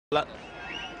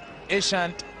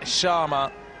Ishant Sharma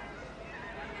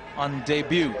on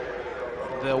debut,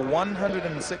 the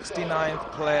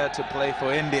 169th player to play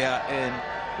for India in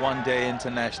one-day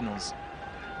internationals.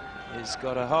 He's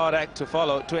got a hard act to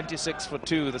follow. 26 for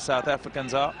 2 the South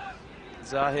Africans are.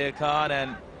 Zahir Khan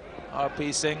and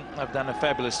RP Singh have done a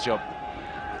fabulous job.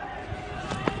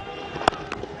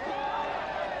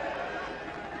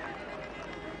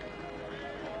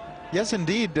 Yes,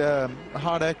 indeed, a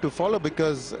hard act to follow,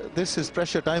 because this is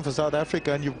pressure time for South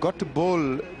Africa and you've got to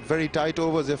bowl very tight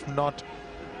overs, if not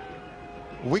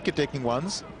wicket-taking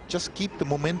ones. Just keep the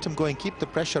momentum going, keep the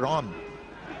pressure on.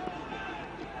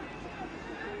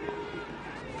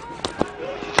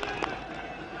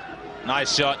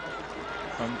 Nice shot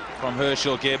from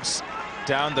Herschel Gibbs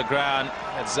down the ground.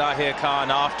 It's Zahir Khan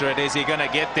after it. Is he going to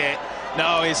get there?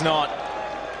 No, he's not.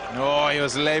 No, he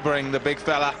was labouring, the big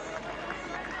fella.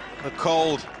 The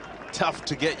cold, tough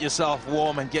to get yourself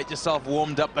warm and get yourself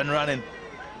warmed up and running.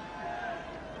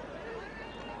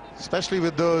 Especially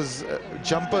with those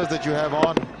jumpers that you have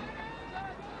on.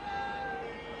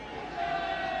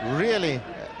 Really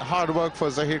hard work for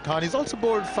Zahir Khan. He's also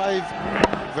bowled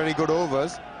 5 very good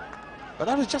overs. But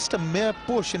that was just a mere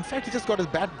push. In fact, he just got his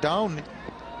bat down.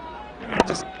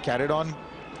 Just carried on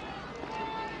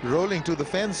rolling to the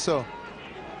fence. So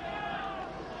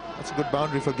that's a good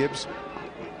boundary for Gibbs.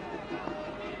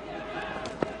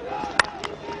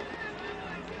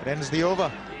 It ends the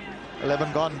over.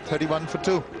 11 gone, 31 for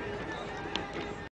 2.